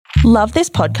Love this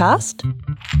podcast?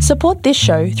 Support this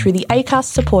show through the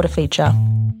Acast supporter feature.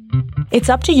 It's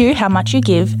up to you how much you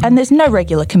give, and there's no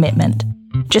regular commitment.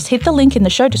 Just hit the link in the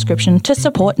show description to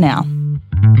support now.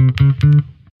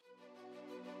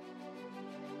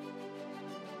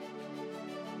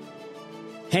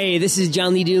 Hey, this is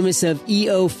John Lee Dumas of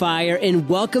EO Fire, and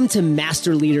welcome to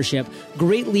Master Leadership.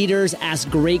 Great leaders ask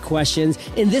great questions,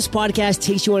 and this podcast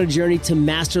takes you on a journey to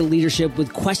master leadership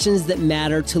with questions that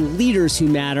matter to leaders who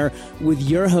matter with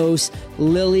your host,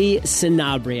 Lily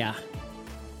Sanabria.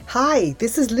 Hi,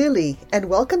 this is Lily, and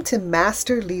welcome to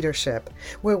Master Leadership,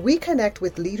 where we connect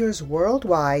with leaders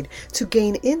worldwide to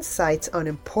gain insights on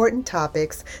important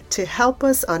topics to help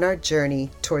us on our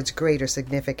journey towards greater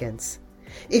significance.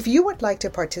 If you would like to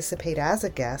participate as a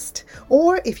guest,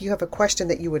 or if you have a question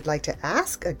that you would like to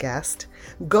ask a guest,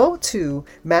 go to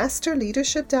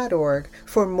masterleadership.org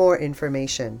for more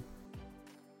information.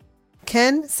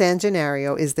 Ken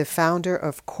Sanguinario is the founder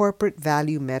of Corporate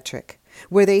Value Metric,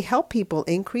 where they help people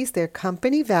increase their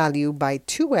company value by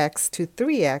 2x to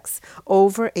 3x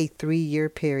over a 3-year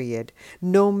period,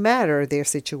 no matter their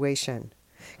situation.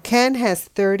 Ken has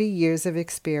 30 years of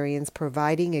experience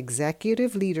providing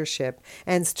executive leadership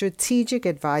and strategic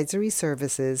advisory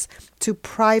services to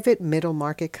private middle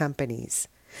market companies,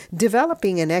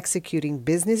 developing and executing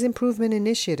business improvement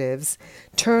initiatives,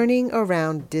 turning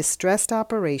around distressed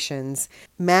operations,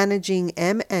 managing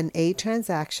M&A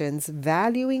transactions,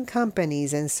 valuing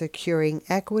companies, and securing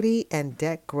equity and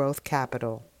debt growth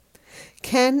capital.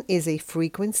 Ken is a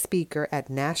frequent speaker at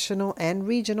national and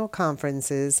regional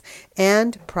conferences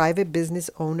and private business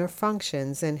owner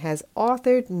functions and has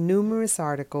authored numerous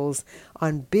articles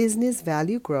on business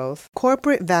value growth,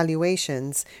 corporate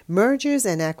valuations, mergers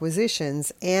and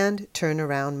acquisitions, and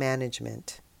turnaround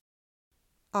management.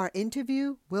 Our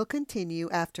interview will continue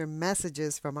after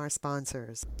messages from our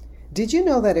sponsors. Did you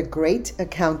know that a great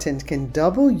accountant can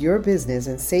double your business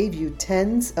and save you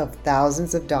tens of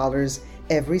thousands of dollars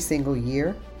every single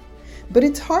year? But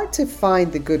it's hard to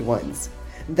find the good ones.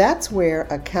 That's where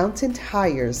Accountant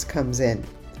Hires comes in.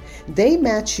 They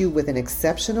match you with an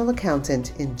exceptional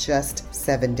accountant in just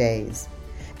 7 days.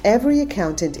 Every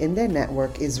accountant in their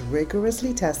network is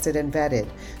rigorously tested and vetted,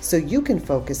 so you can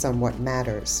focus on what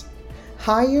matters.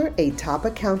 Hire a top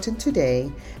accountant today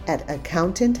at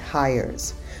Accountant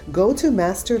Hires. Go to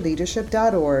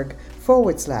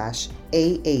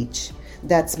masterleadership.org/AH.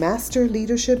 That's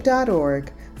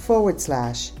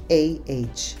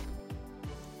masterleadership.org/AH.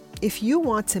 If you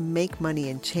want to make money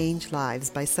and change lives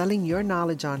by selling your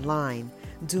knowledge online,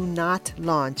 do not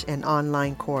launch an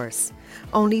online course.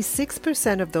 Only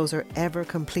 6% of those are ever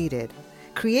completed.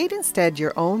 Create instead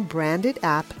your own branded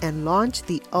app and launch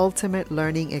the ultimate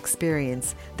learning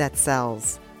experience that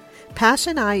sells.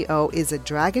 Passion.io is a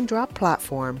drag-and-drop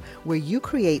platform where you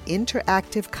create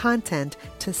interactive content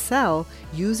to sell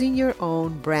using your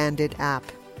own branded app.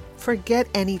 Forget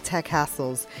any tech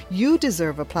hassles. You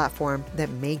deserve a platform that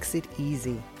makes it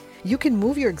easy. You can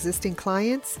move your existing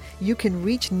clients, you can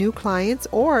reach new clients,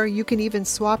 or you can even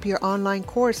swap your online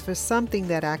course for something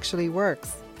that actually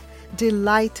works.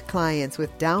 Delight clients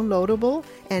with downloadable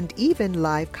and even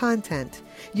live content.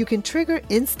 You can trigger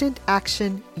instant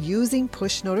action using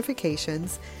push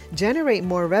notifications, generate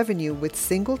more revenue with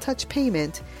single touch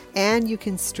payment, and you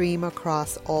can stream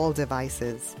across all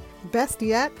devices. Best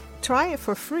yet, try it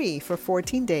for free for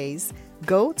 14 days.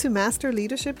 Go to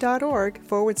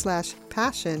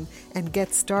masterleadership.org/passion and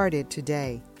get started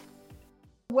today.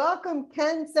 Welcome,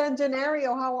 Ken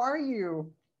Sanguinario. How are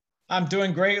you? I'm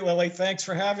doing great, Lily. Thanks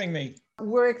for having me.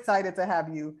 We're excited to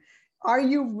have you. Are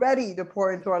you ready to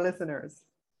pour into our listeners?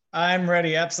 I'm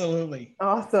ready. Absolutely.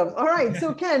 Awesome. All right.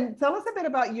 So Ken, tell us a bit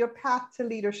about your path to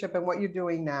leadership and what you're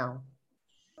doing now.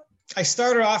 I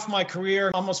started off my career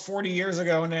almost 40 years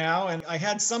ago now, and I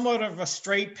had somewhat of a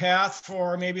straight path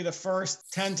for maybe the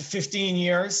first 10 to 15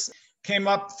 years. Came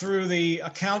up through the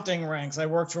accounting ranks. I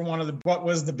worked for one of what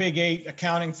was the Big 8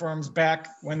 accounting firms back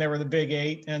when they were the Big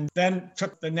 8, and then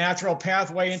took the natural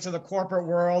pathway into the corporate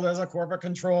world as a corporate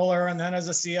controller and then as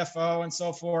a CFO and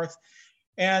so forth.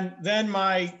 And then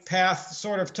my path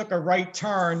sort of took a right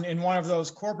turn in one of those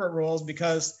corporate roles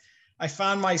because I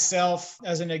found myself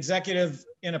as an executive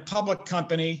in a public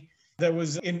company that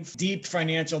was in deep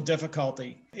financial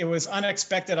difficulty. It was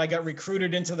unexpected. I got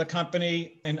recruited into the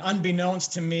company, and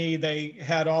unbeknownst to me, they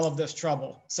had all of this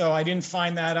trouble. So I didn't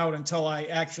find that out until I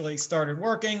actually started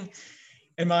working.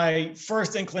 And my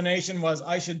first inclination was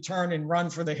I should turn and run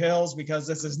for the hills because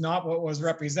this is not what was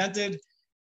represented.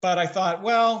 But I thought,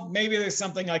 well, maybe there's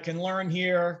something I can learn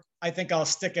here. I think I'll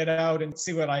stick it out and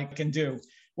see what I can do.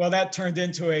 Well, that turned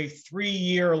into a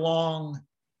 3-year-long,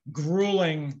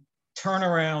 grueling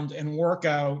turnaround and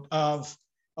workout of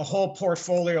a whole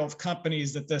portfolio of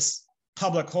companies that this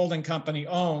public holding company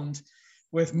owned,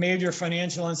 with major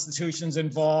financial institutions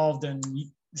involved and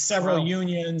several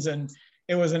unions. And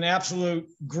it was an absolute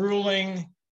grueling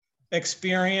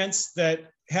experience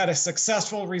that had a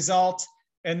successful result.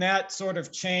 And that sort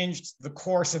of changed the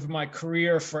course of my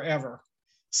career forever.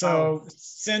 So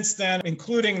since then,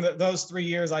 including those 3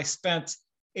 years, I spent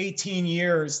 18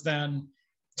 years then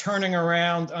turning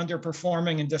around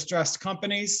underperforming and distressed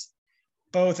companies,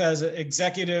 both as an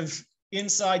executive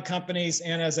inside companies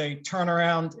and as a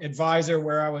turnaround advisor,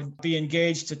 where I would be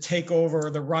engaged to take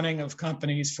over the running of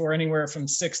companies for anywhere from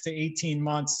 6 to 18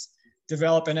 months,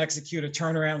 develop and execute a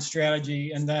turnaround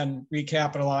strategy, and then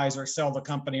recapitalize or sell the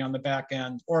company on the back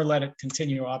end or let it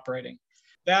continue operating.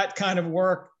 That kind of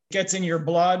work gets in your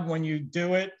blood when you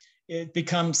do it. It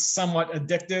becomes somewhat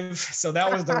addictive. So that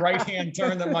was the right-hand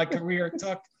turn that my career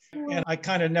took. And I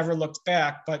kind of never looked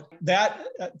back. But that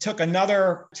took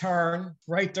another turn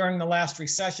right during the last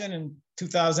recession in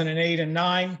 2008 and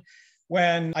 9,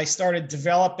 when I started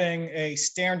developing a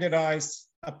standardized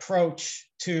approach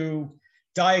to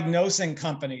diagnosing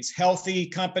companies, healthy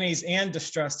companies and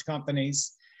distressed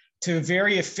companies, to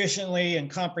very efficiently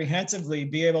and comprehensively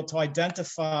be able to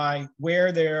identify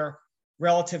where their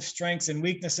relative strengths and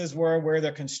weaknesses were, where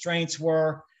their constraints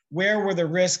were, where were the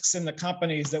risks in the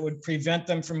companies that would prevent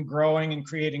them from growing and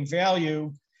creating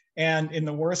value, and in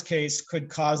the worst case, could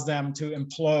cause them to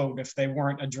implode if they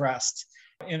weren't addressed.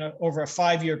 Over a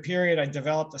 5-year period, I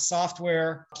developed a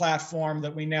software platform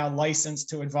that we now license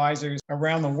to advisors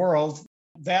around the world.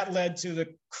 That led to the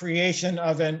creation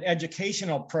of an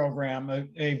educational program,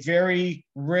 a very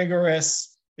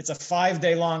rigorous, it's a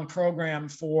 5-day long program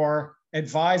for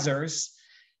advisors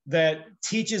that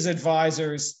teaches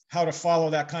advisors how to follow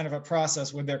that kind of a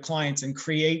process with their clients and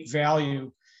create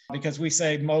value. Because we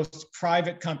say most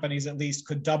private companies at least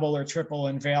could double or triple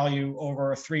in value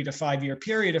over a 3 to 5 year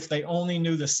period if they only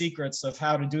knew the secrets of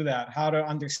how to do that, how to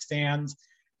understand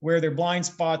where their blind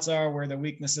spots are, where their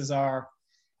weaknesses are.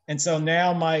 And so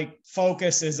now my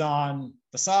focus is on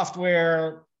the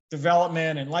software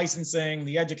development and licensing,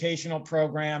 the educational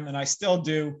program, and I still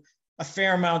do a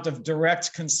fair amount of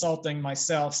direct consulting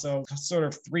myself. So sort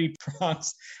of 3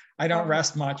 prongs. I don't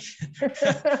rest much, but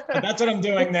that's what I'm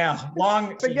doing now.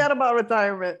 Forget about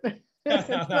retirement.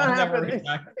 I'll never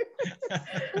retire.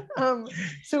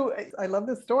 So I love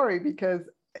this story, because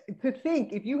to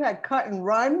think if you had cut and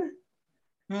run,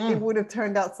 it would have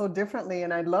turned out so differently.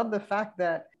 And I love the fact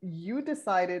that you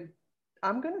decided,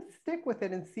 I'm going to stick with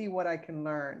it and see what I can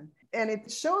learn. And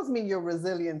it shows me your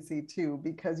resiliency too,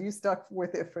 because you stuck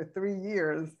with it for 3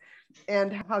 years,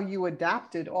 and how you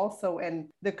adapted also, and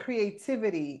the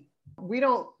creativity. We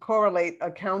don't correlate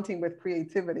accounting with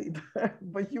creativity,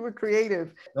 but you were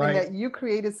creative, right, and that you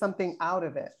created something out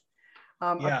of it.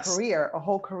 Yes. A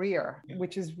whole career, yeah,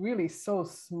 which is really so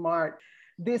smart.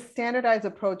 This standardized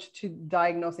approach to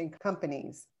diagnosing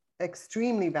companies,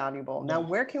 extremely valuable. Now,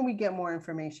 where can we get more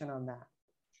information on that?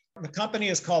 The company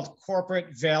is called Corporate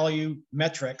Value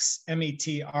Metrics,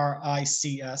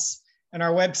 METRICS, and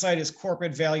our website is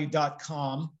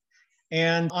corporatevalue.com.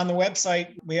 And on the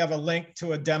website, we have a link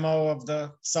to a demo of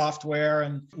the software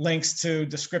and links to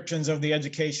descriptions of the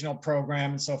educational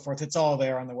program and so forth. It's all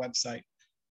there on the website.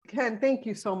 Ken, thank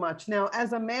you so much. Now,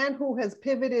 as a man who has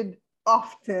pivoted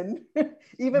often,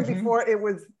 even before it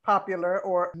was popular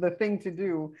or the thing to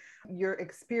do, you're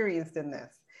experienced in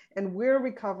this. And we're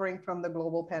recovering from the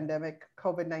global pandemic,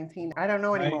 COVID-19. I don't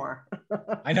know anymore.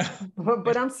 I know.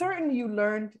 But I'm certain you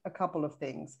learned a couple of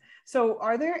things. So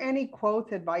are there any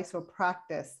quote, advice, or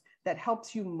practice that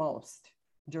helps you most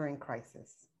during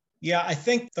crisis? Yeah, I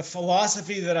think the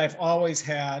philosophy that I've always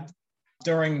had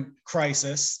during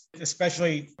crisis,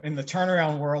 especially in the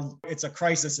turnaround world, it's a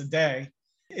crisis a day.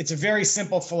 It's a very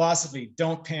simple philosophy: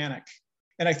 don't panic.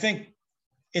 And I think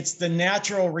it's the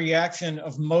natural reaction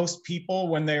of most people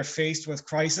when they're faced with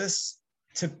crisis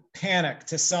to panic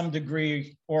to some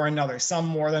degree or another, some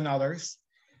more than others.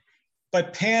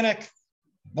 But panic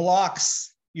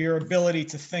blocks your ability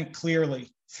to think clearly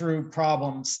through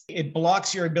problems. It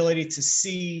blocks your ability to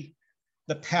see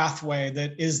the pathway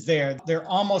that is there. There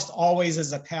almost always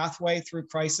is a pathway through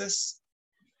crisis.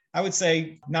 I would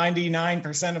say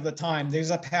 99% of the time, there's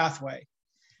a pathway.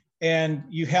 And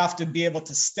you have to be able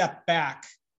to step back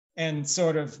and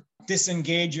sort of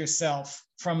disengage yourself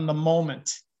from the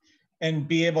moment and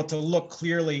be able to look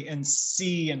clearly and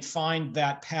see and find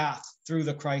that path through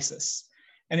the crisis.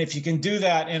 And if you can do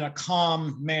that in a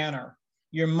calm manner,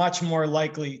 you're much more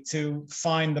likely to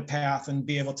find the path and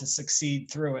be able to succeed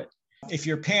through it. If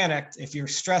you're panicked, if you're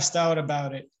stressed out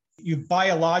about it, You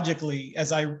biologically,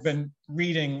 as I've been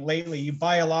reading lately, you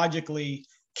biologically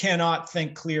cannot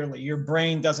think clearly. Your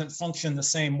brain doesn't function the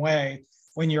same way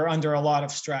when you're under a lot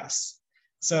of stress.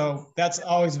 So that's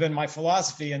always been my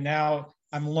philosophy. And now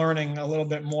I'm learning a little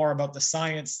bit more about the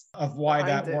science of why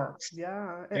that works.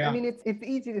 Yeah. Yeah. I mean, it's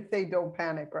easy to say don't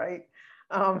panic, right?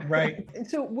 Right.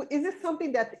 So is this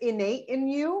something that's innate in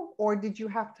you, or did you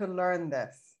have to learn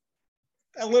this?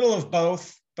 A little of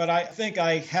both, but I think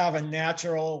I have a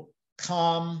natural,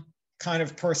 calm kind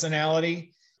of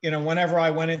personality. Whenever I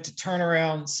went into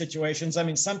turnaround situations, I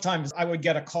mean, sometimes I would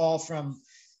get a call from,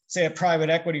 say, a private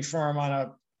equity firm on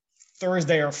a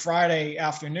Thursday or Friday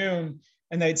afternoon,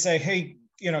 and they'd say, hey,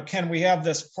 Ken, we have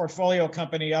this portfolio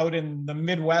company out in the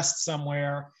Midwest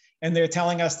somewhere, and they're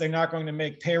telling us they're not going to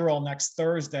make payroll next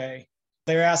Thursday.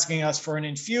 They're asking us for an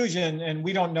infusion, and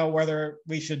we don't know whether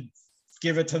we should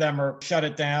give it to them or shut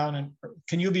it down. And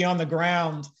can you be on the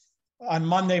ground on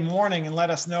Monday morning and let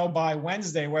us know by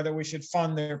Wednesday whether we should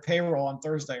fund their payroll on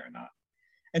Thursday or not?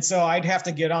 And so I'd have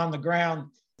to get on the ground.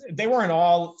 They weren't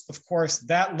all, of course,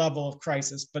 that level of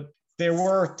crisis, but there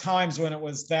were times when it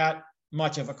was that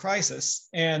much of a crisis.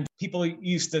 And people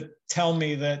used to tell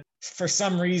me that for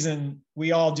some reason,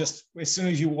 we all just, as soon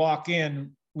as you walk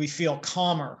in, we feel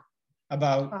calmer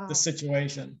about the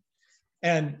situation.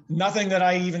 And nothing that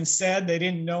I even said, they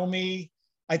didn't know me.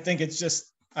 I think it's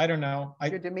just, I don't know.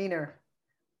 Your demeanor.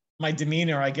 My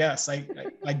demeanor, I guess.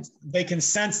 They can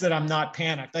sense that I'm not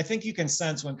panicked. I think you can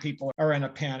sense when people are in a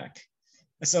panic.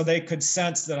 So they could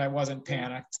sense that I wasn't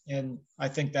panicked. And I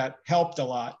think that helped a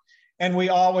lot. And we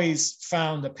always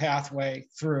found a pathway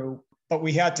through, but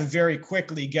we had to very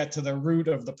quickly get to the root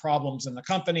of the problems in the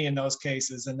company in those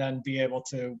cases, and then be able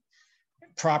to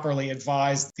properly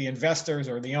advise the investors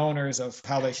or the owners of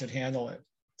how they should handle it.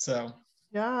 So.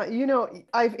 Yeah,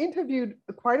 I've interviewed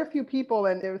quite a few people,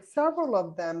 and there are several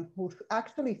of them who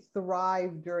actually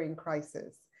thrive during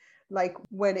crisis. Like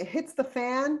when it hits the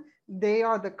fan, they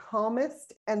are the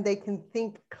calmest and they can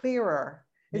think clearer.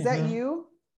 Is that you?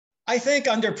 I think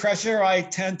under pressure, I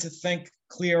tend to think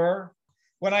clearer.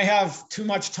 When I have too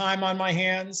much time on my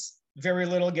hands, very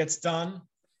little gets done.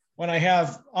 When I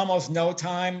have almost no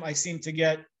time, I seem to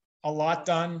get a lot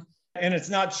done. And it's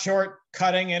not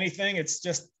shortcutting anything. It's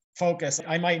just focus.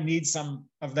 I might need some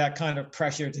of that kind of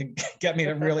pressure to get me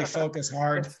to really focus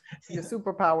hard. Your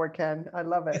superpower, Ken. I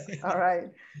love it. All right.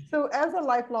 So as a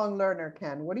lifelong learner,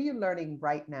 Ken, what are you learning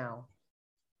right now?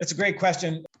 It's a great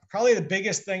question. Probably the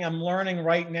biggest thing I'm learning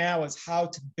right now is how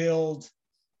to build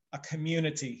a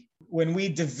community. When we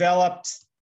developed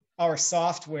our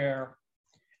software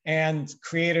and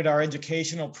created our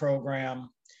educational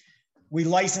program, we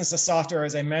licensed the software,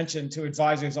 as I mentioned, to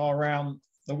advisors all around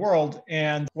the world.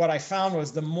 And what I found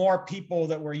was the more people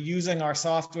that were using our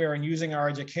software and using our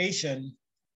education,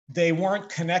 they weren't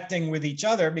connecting with each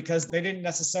other because they didn't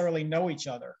necessarily know each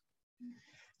other.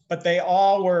 But they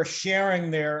all were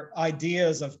sharing their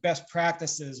ideas of best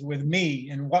practices with me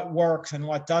and what works and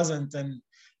what doesn't, and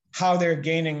how they're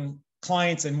gaining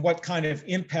clients and what kind of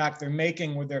impact they're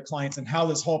making with their clients and how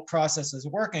this whole process is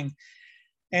working.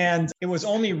 And it was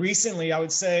only recently, I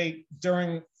would say,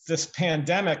 during this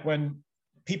pandemic, when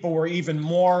people were even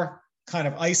more kind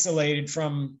of isolated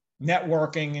from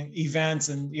networking events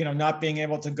and not being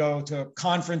able to go to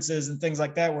conferences and things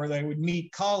like that where they would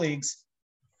meet colleagues,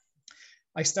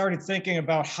 I started thinking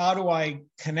about how do I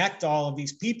connect all of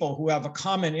these people who have a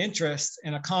common interest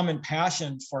and a common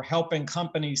passion for helping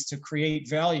companies to create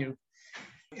value.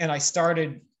 And I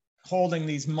started holding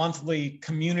these monthly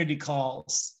community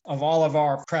calls of all of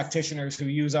our practitioners who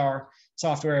use our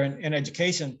software in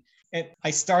education. And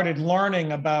I started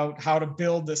learning about how to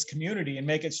build this community and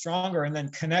make it stronger, and then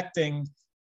connecting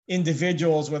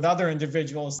individuals with other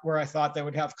individuals where I thought they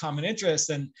would have common interests.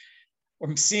 And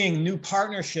I'm seeing new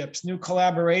partnerships, new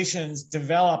collaborations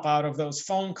develop out of those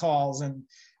phone calls and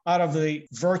out of the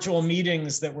virtual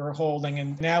meetings that we're holding.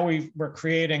 And now we're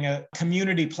creating a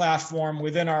community platform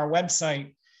within our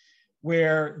website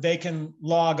where they can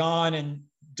log on and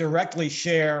directly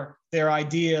share their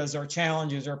ideas or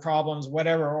challenges or problems,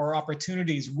 whatever, or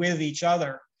opportunities with each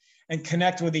other and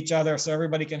connect with each other so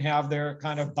everybody can have their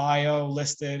kind of bio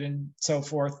listed and so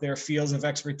forth, their fields of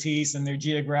expertise and their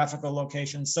geographical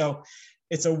locations. So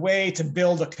it's a way to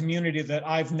build a community that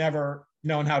I've never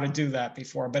known how to do that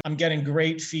before, but I'm getting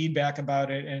great feedback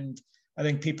about it. And I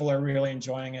think people are really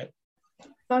enjoying it.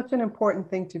 Such an important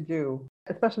thing to do,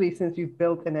 especially since you've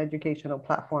built an educational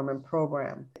platform and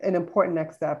program. An important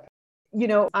next step.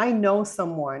 I know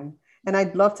someone, and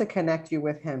I'd love to connect you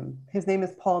with him. His name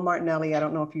is Paul Martinelli. I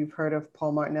don't know if you've heard of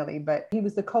Paul Martinelli, but he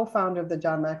was the co-founder of the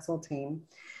John Maxwell team.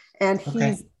 And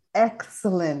he's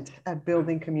excellent at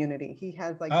building community. He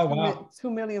has like Oh, wow. 2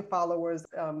 million followers,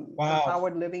 Wow.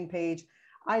 Empowered Living page.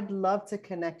 I'd love to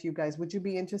connect you guys. Would you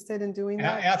be interested in doing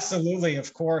that? Absolutely.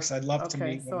 Of course. I'd love to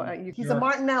Okay, meet so with him. he's Sure. a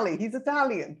Martinelli. He's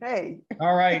Italian. Hey.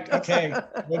 All right. Okay.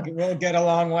 We'll get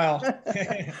along well.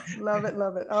 Love it.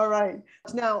 Love it. All right.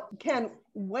 Now, Ken,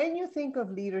 when you think of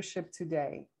leadership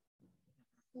today,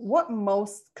 what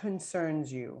most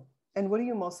concerns you and what are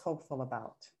you most hopeful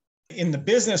about? In the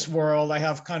business world, I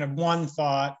have kind of one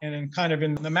thought, and in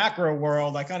the macro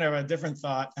world, I kind of have a different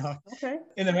thought. Okay.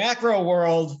 In the macro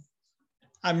world,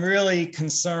 I'm really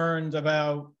concerned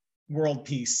about world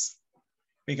peace,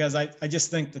 because I just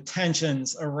think the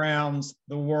tensions around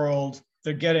the world,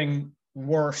 they're getting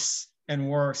worse and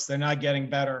worse. They're not getting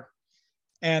better.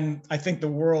 And I think the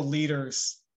world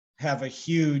leaders have a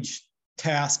huge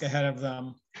task ahead of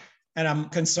them. And I'm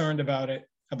concerned about it,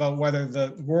 about whether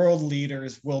the world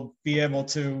leaders will be able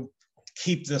to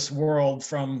keep this world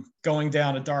from going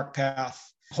down a dark path.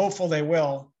 Hopeful they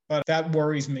will, but that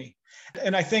worries me.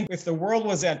 And I think if the world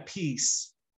was at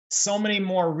peace, so many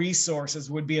more resources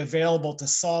would be available to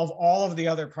solve all of the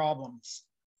other problems.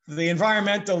 The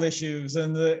environmental issues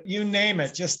and you name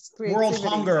it, just world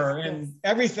hunger and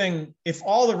everything. If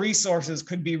all the resources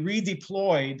could be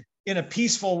redeployed in a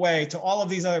peaceful way to all of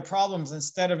these other problems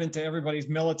instead of into everybody's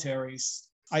militaries,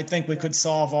 I think we could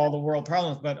solve all the world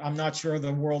problems, but I'm not sure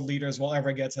the world leaders will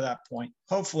ever get to that point.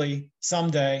 Hopefully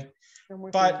someday.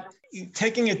 But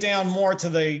taking it down more to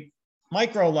the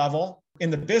micro level, in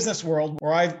the business world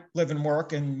where I live and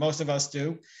work, and most of us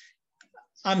do,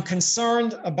 I'm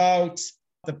concerned about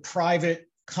the private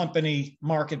company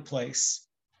marketplace,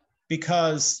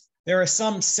 because there are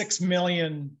some 6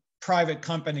 million private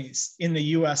companies in the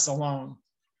US alone.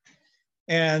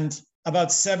 And about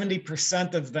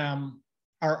 70% of them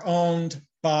are owned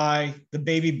by the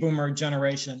baby boomer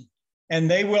generation. And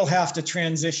they will have to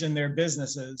transition their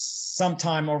businesses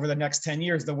sometime over the next 10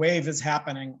 years. The wave is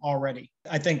happening already.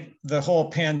 I think the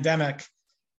whole pandemic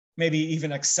maybe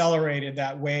even accelerated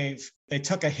that wave. They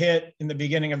took a hit in the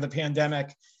beginning of the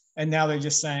pandemic, and now they're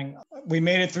just saying, we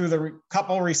made it through the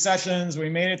couple recessions. We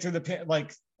made it through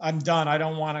I'm done. I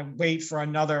don't want to wait for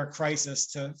another crisis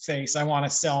to face. I want to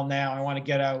sell now. I want to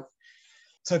get out.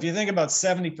 So if you think about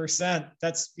 70%,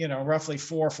 that's, roughly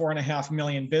 4.5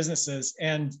 million businesses,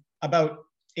 and about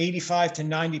 85 to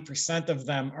 90% of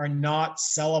them are not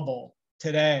sellable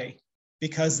today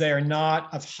because they are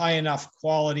not of high enough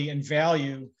quality and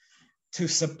value to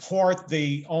support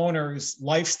the owners'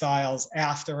 lifestyles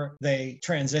after they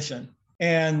transition.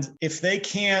 And if they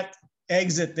can't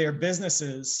exit their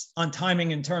businesses on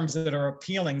timing and terms that are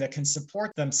appealing, that can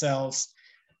support themselves,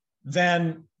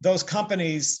 then those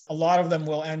companies, a lot of them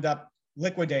will end up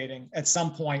liquidating at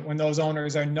some point when those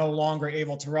owners are no longer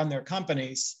able to run their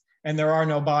companies and there are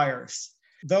no buyers.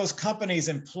 Those companies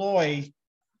employ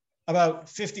about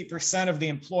 50% of the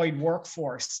employed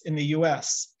workforce in the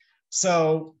US.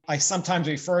 So I sometimes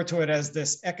refer to it as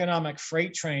this economic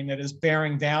freight train that is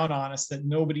bearing down on us that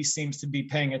nobody seems to be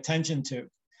paying attention to.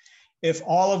 If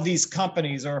all of these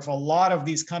companies, or if a lot of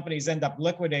these companies end up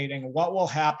liquidating, what will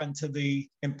happen to the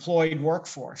employed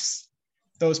workforce?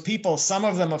 Those people, some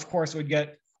of them, of course, would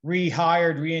get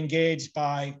rehired, re-engaged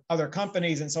by other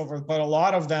companies and so forth, but a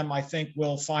lot of them, I think,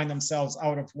 will find themselves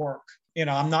out of work.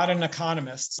 I'm not an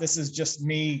economist. This is just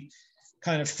me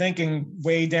kind of thinking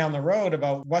way down the road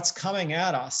about what's coming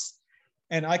at us.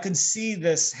 And I could see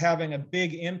this having a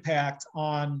big impact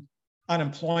on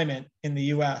unemployment in the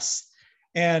US.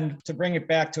 And to bring it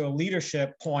back to a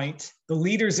leadership point, the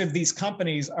leaders of these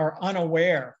companies are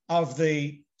unaware of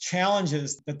the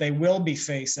challenges that they will be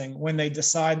facing when they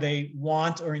decide they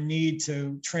want or need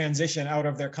to transition out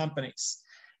of their companies.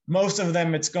 Most of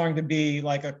them, it's going to be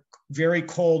like a very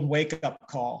cold wake-up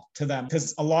call to them,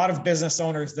 because a lot of business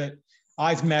owners that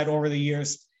I've met over the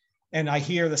years, and I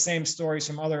hear the same stories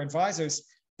from other advisors,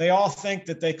 they all think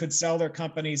that they could sell their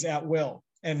companies at will,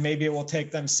 and maybe it will take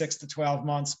them 6 to 12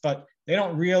 months, but they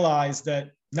don't realize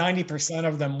that 90%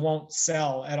 of them won't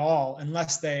sell at all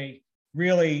unless they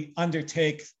really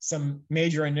undertake some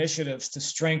major initiatives to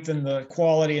strengthen the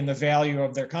quality and the value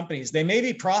of their companies. They may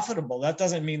be profitable. That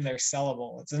doesn't mean they're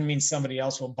sellable. It doesn't mean somebody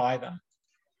else will buy them.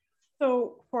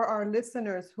 So for our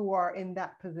listeners who are in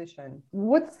that position,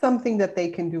 what's something that they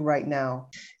can do right now?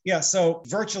 Yeah, so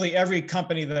virtually every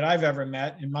company that I've ever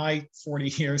met in my 40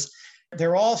 years,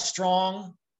 they're all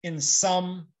strong in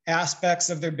some aspects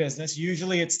of their business.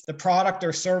 Usually it's the product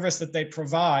or service that they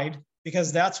provide,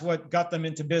 because that's what got them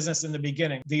into business in the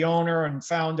beginning. The owner and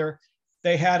founder,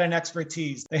 they had an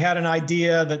expertise. They had an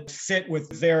idea that fit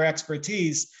with their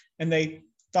expertise, and they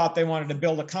thought they wanted to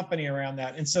build a company around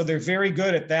that. And so they're very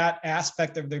good at that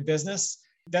aspect of their business.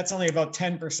 That's only about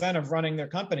 10% of running their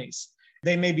companies.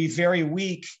 They may be very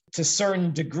weak to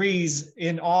certain degrees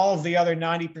in all of the other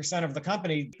 90% of the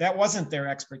company. That wasn't their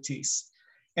expertise.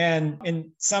 And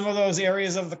in some of those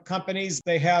areas of the companies,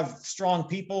 they have strong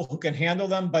people who can handle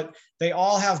them, but they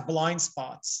all have blind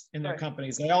spots in their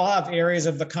companies. They all have areas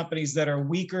of the companies that are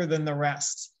weaker than the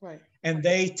rest. And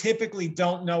they typically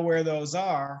don't know where those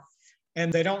are.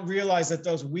 And they don't realize that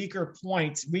those weaker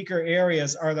points, weaker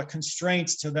areas are the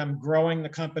constraints to them growing the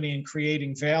company and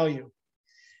creating value.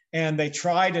 And they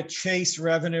try to chase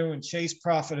revenue and chase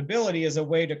profitability as a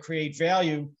way to create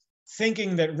value,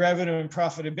 thinking that revenue and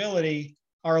profitability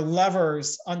are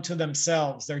levers unto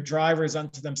themselves. They're drivers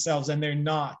unto themselves, and they're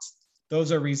not.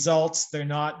 Those are results. They're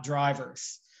not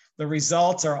drivers. The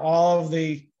results are all of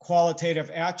the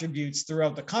qualitative attributes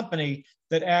throughout the company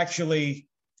that actually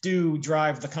do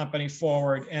drive the company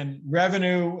forward. And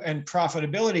revenue and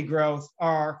profitability growth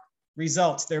are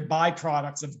results. They're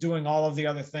byproducts of doing all of the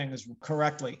other things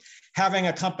correctly. Having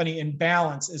a company in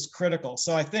balance is critical.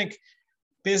 So I think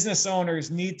business owners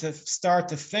need to start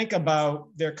to think about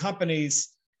their companies.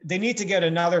 They need to get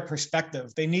another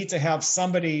perspective. They need to have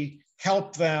somebody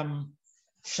help them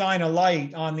shine a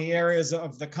light on the areas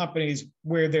of the companies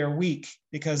where they're weak,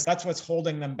 because that's what's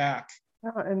holding them back.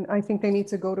 Yeah, and I think they need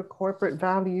to go to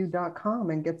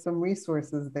corporatevalue.com and get some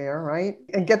resources there, right?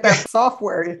 And get that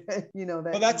software,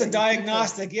 Well, that's a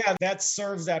diagnostic. Yeah, that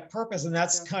serves that purpose. And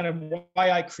that's kind of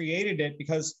why I created it,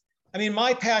 because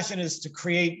my passion is to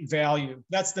create value.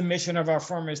 That's the mission of our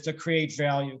firm, is to create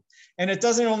value. And it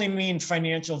doesn't only mean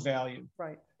financial value.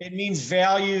 Right. It means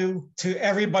value to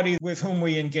everybody with whom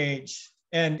we engage.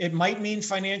 And it might mean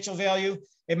financial value.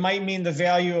 It might mean the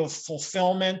value of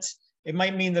fulfillment. It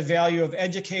might mean the value of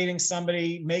educating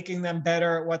somebody, making them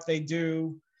better at what they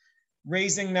do,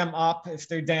 raising them up if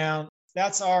they're down.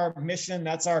 That's our mission.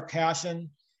 That's our passion.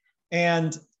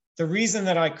 And the reason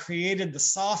that I created the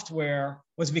software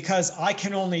was because I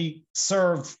can only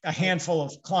serve a handful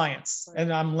of clients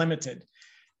and I'm limited.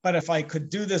 But if I could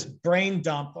do this brain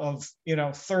dump of,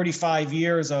 35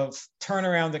 years of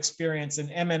turnaround experience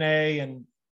in M&A and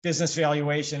business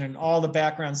valuation and all the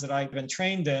backgrounds that I've been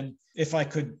trained in, if I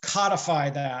could codify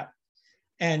that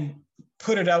and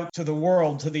put it out to the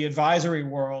world, to the advisory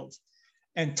world,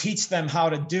 and teach them how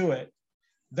to do it,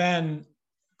 then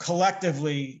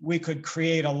collectively we could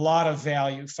create a lot of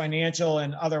value, financial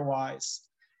and otherwise,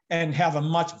 and have a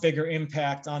much bigger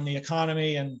impact on the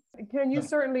economy. And Ken, you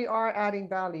certainly are adding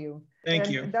value. Thank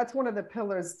you. That's one of the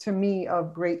pillars to me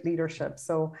of great leadership.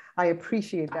 So I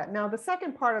appreciate that. Now, the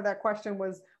second part of that question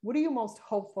was, what are you most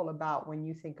hopeful about when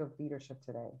you think of leadership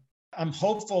today? I'm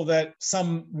hopeful that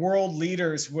some world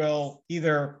leaders will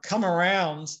either come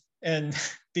around and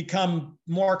become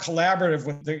more collaborative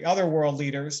with the other world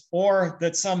leaders, or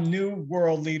that some new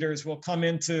world leaders will come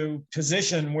into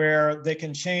position where they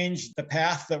can change the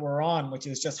path that we're on, which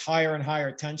is just higher and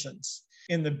higher tensions.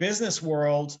 In the business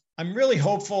world, I'm really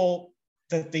hopeful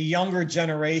that the younger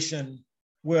generation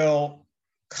will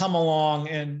come along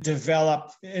and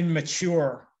develop and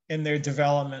mature in their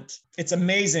development. It's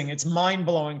amazing. It's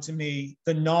mind-blowing to me,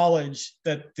 the knowledge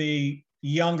that the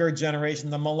younger generation,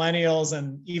 the millennials,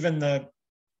 and even the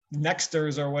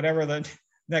nexters, or whatever the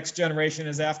next generation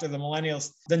is after the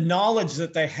millennials, the knowledge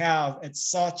that they have at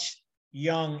such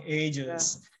young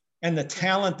ages, and the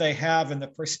talent they have and the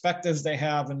perspectives they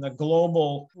have and the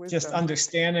global just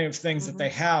understanding of things that they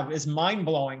have is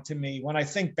mind-blowing to me. When I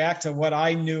think back to what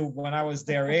I knew when I was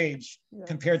their age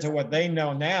compared to what they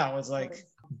know now, it's like,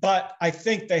 but I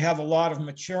think they have a lot of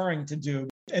maturing to do,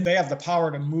 and they have the power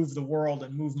to move the world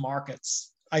and move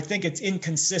markets. I think it's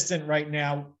inconsistent right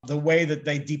now, the way that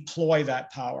they deploy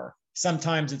that power.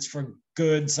 Sometimes it's for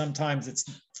good, sometimes it's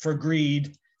for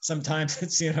greed, sometimes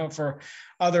it's, for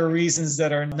other reasons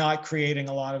that are not creating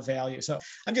a lot of value. So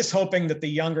I'm just hoping that the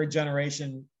younger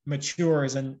generation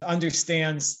matures and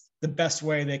understands the best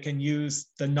way they can use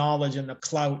the knowledge and the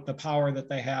clout, the power that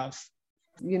they have.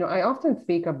 I often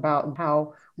speak about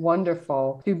how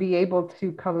wonderful to be able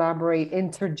to collaborate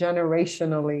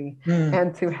intergenerationally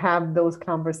and to have those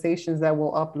conversations that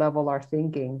will up-level our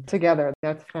thinking together.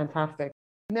 That's fantastic.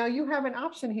 Now you have an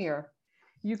option here.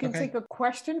 You can take a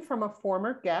question from a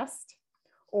former guest,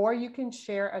 or you can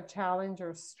share a challenge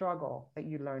or struggle that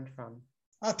you learned from.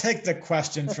 I'll take the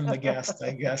question from the guest,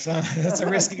 I guess. That's a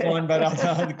risky one, but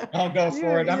I'll go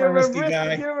for it. I'm a risky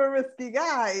guy. You're a risky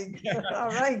guy. All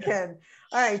right, Ken.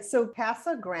 All right. So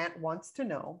Casa Grant wants to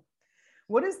know,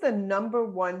 what is the number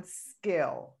one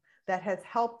skill that has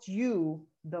helped you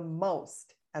the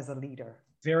most as a leader?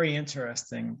 Very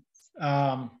interesting.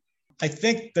 I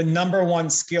think the number one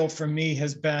skill for me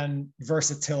has been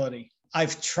versatility.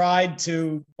 I've tried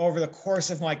to, over the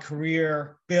course of my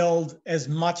career, build as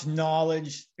much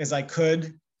knowledge as I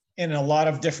could in a lot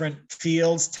of different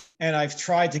fields. And I've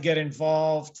tried to get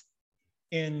involved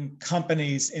in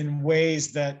companies in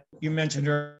ways that you mentioned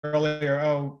earlier.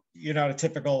 Oh, you're not a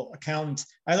typical accountant.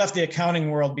 I left the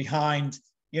accounting world behind,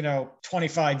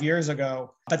 25 years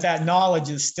ago, but that knowledge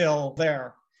is still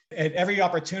there. At every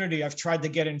opportunity, I've tried to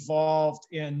get involved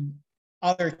in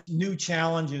other new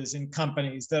challenges in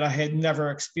companies that I had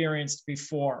never experienced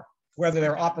before, whether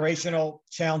they're operational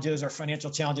challenges or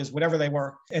financial challenges, whatever they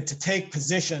were, and to take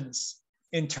positions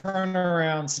in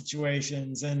turnaround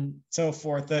situations and so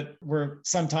forth that were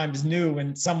sometimes new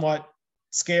and somewhat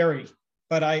scary.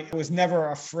 But I was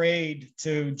never afraid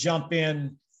to jump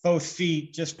in both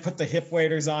feet, just put the hip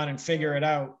waders on and figure it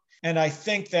out. And I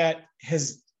think that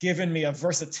has given me a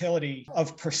versatility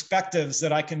of perspectives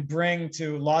that I can bring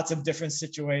to lots of different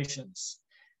situations,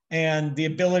 and the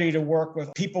ability to work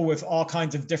with people with all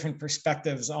kinds of different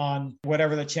perspectives on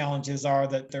whatever the challenges are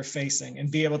that they're facing, and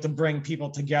be able to bring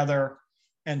people together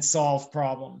and solve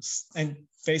problems and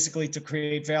basically to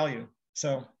create value.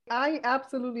 So I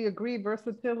absolutely agree.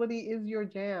 Versatility is your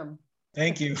jam.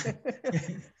 Thank you.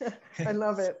 I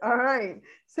love it. All right.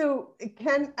 So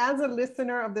Ken, as a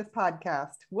listener of this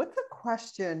podcast, what's a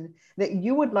question that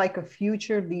you would like a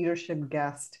future leadership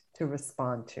guest to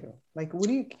respond to? Like, what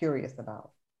are you curious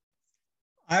about?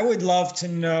 I would love to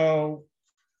know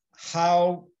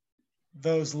how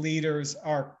those leaders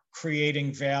are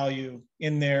creating value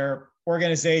in their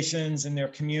organizations, in their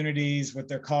communities, with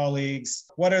their colleagues.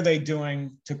 What are they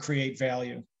doing to create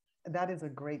value? That is a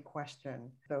great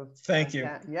question. So thank you.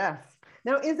 Yes.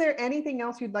 Now, is there anything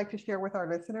else you'd like to share with our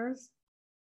listeners?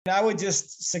 I would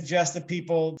just suggest that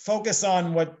people focus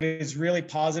on what is really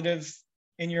positive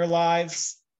in your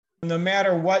lives. No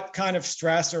matter what kind of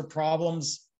stress or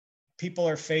problems people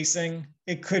are facing,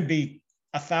 it could be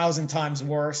 1,000 times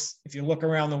worse. If you look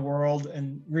around the world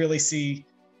and really see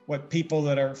what people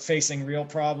that are facing real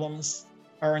problems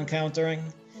are encountering.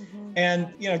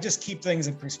 And, just keep things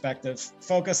in perspective.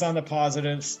 Focus on the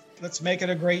positives. Let's make it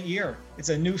a great year. It's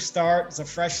a new start. It's a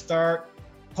fresh start.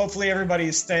 Hopefully everybody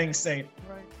is staying safe.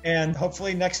 Right. And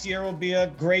hopefully next year will be a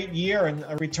great year and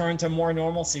a return to more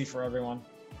normalcy for everyone.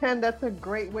 Ken, that's a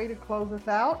great way to close us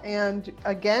out. And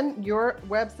again, your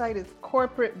website is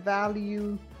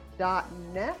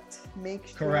corporatevalue.net. Make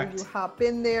sure Correct. You hop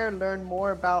in there, learn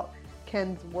more about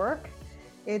Ken's work.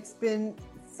 It's been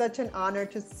such an honor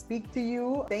to speak to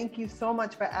you. Thank you so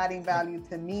much for adding value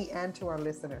to me and to our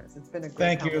listeners. It's been a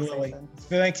great conversation. Thank you, Lily.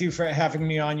 Thank you for having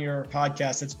me on your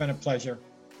podcast. It's been a pleasure.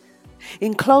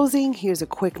 In closing, here's a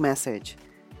quick message.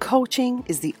 Coaching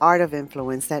is the art of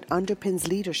influence that underpins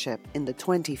leadership in the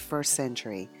 21st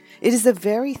century. It is the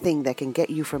very thing that can get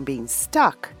you from being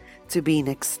stuck to being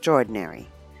extraordinary.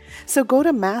 So go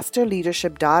to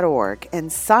masterleadership.org and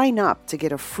sign up to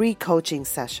get a free coaching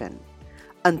session.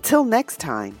 Until next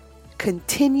time,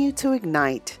 continue to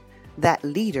ignite that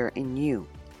leader in you.